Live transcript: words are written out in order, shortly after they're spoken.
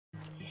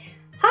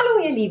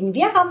ihr Lieben,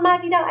 wir haben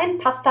mal wieder ein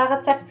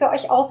Pasta-Rezept für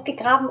euch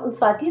ausgegraben und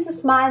zwar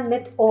dieses Mal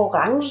mit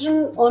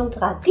Orangen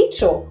und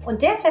Radicchio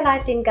und der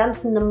verleiht dem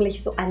Ganzen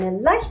nämlich so eine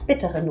leicht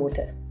bittere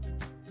Note.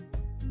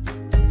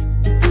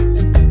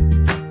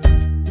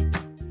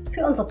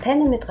 Für unsere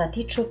Penne mit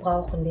Radicchio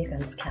brauchen wir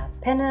ganz klar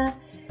Penne,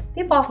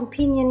 wir brauchen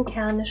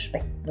Pinienkerne,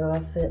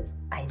 Speckwürfel,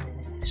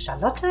 eine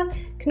Schalotte,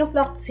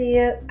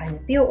 Knoblauchzehe, eine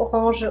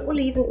Bio-Orange,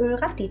 Olivenöl,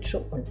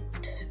 Radicchio und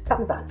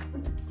Parmesan.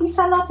 Die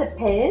Schalotte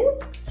pellen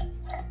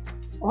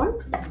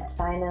und in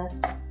kleine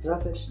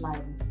Würfel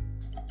schneiden.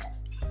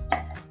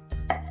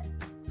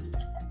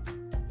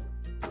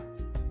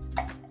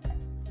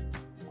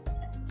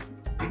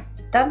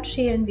 Dann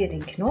schälen wir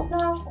den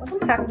Knoblauch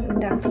und hacken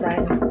ihn dann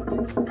klein.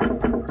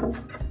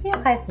 Wir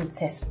reißen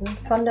Zesten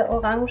von der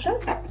Orange.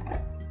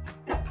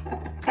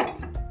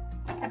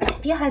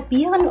 Wir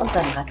halbieren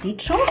unseren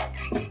Radicchio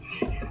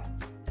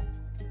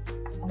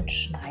und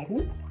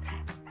schneiden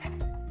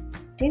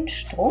den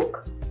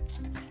Strunk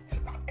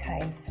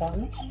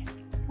keilförmig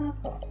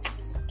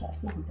heraus. Da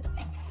ist noch ein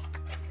bisschen.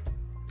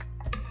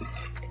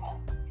 So.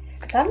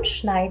 Dann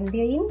schneiden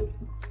wir ihn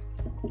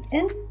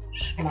in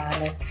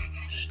schmale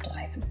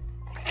Streifen.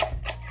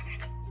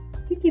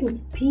 Wir geben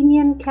die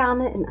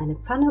Pinienkerne in eine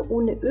Pfanne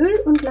ohne Öl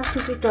und lassen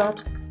sie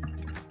dort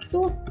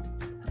so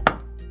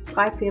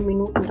 3-4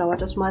 Minuten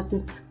dauert das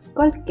meistens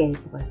goldgelb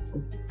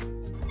rösten.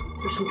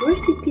 Zwischendurch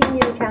die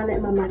Pinienkerne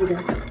immer mal wieder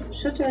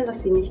schütteln,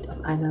 dass sie nicht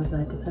auf einer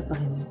Seite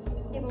verbrennen.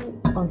 Wir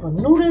geben unsere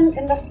Nudeln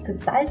in das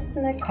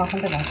gesalzene,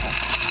 kochende Wasser.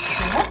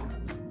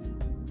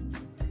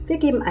 Wir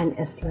geben einen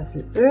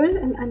Esslöffel Öl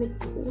in eine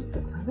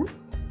große Pfanne.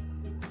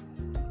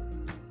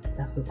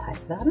 Lassen es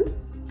heiß werden.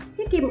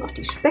 Wir geben auch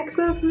die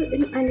Speckwürfel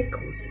in eine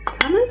große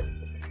Pfanne.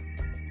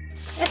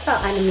 Etwa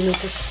eine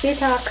Minute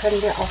später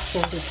können wir auch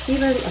schon die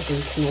Zwiebeln und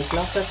den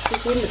Knoblauch dazu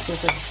geben,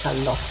 beziehungsweise die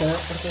Schalotte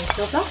und den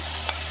Knoblauch.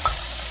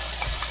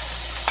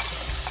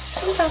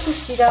 Und lassen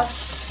es wieder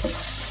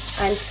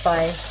 1-2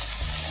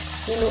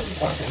 Minuten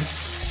bröseln.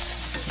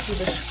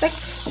 Diese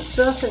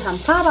Speckwürfel haben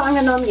Farbe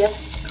angenommen,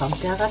 jetzt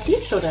kommt der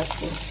Radicchio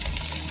dazu.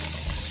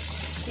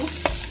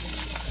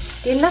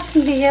 Den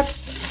lassen wir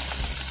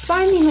jetzt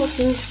 2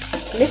 Minuten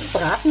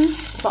mitbraten,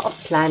 aber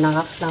auf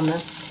kleinerer Flamme.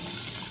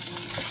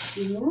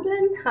 Die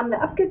Nudeln haben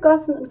wir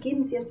abgegossen und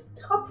geben sie jetzt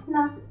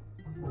tropfnass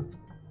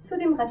zu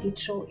dem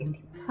Radicchio in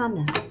die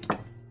Pfanne.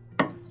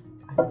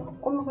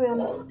 Umrühren.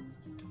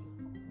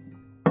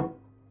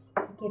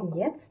 Wir geben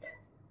jetzt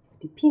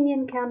die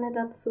Pinienkerne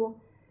dazu.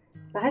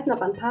 Behalten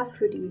aber ein paar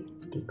für die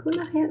Deko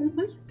nachher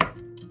übrig.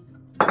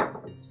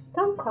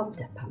 Dann kommt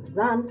der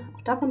Parmesan.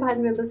 Auch davon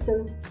behalten wir ein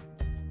bisschen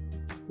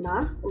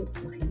nach, um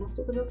das nachher noch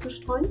so rüber zu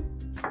streuen.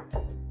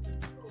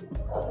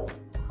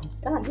 Und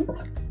dann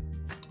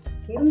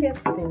geben wir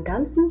zu dem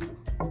Ganzen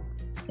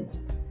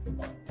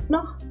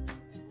noch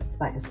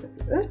 2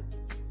 Esslöffel Öl.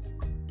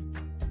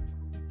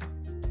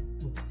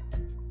 Und 2.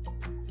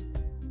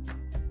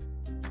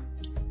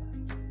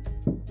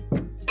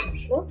 Zum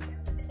Schluss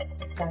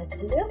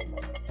salzen wir.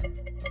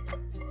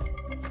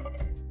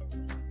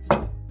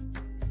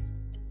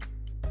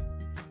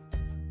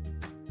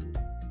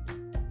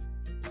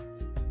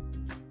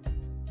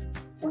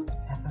 Und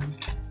pfeffern.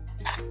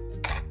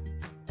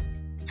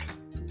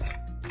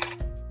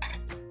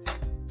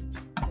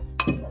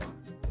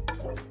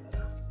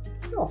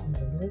 So,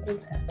 unsere Nudeln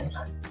sind fertig.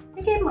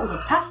 Wir geben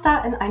unsere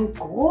Pasta in einen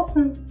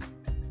großen,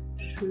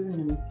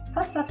 schönen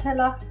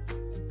Pastateller.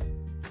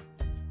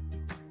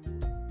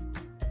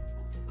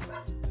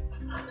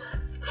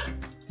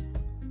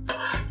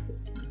 Ein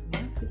bisschen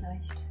mehr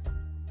vielleicht.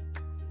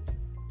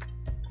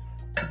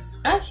 Das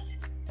reicht.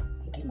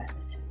 Wir geben ein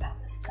bisschen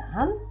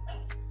Parmesan.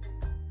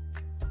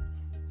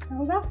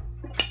 Darüber.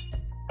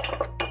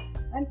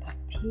 Ein paar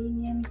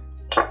Pinienkerne.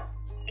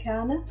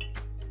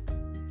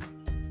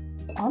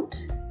 Und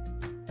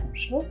zum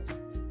Schluss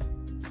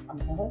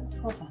unsere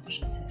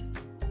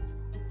Orangenzesten.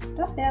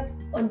 Das wär's.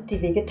 Und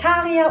die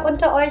Vegetarier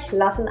unter euch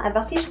lassen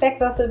einfach die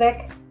Speckwürfel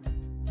weg.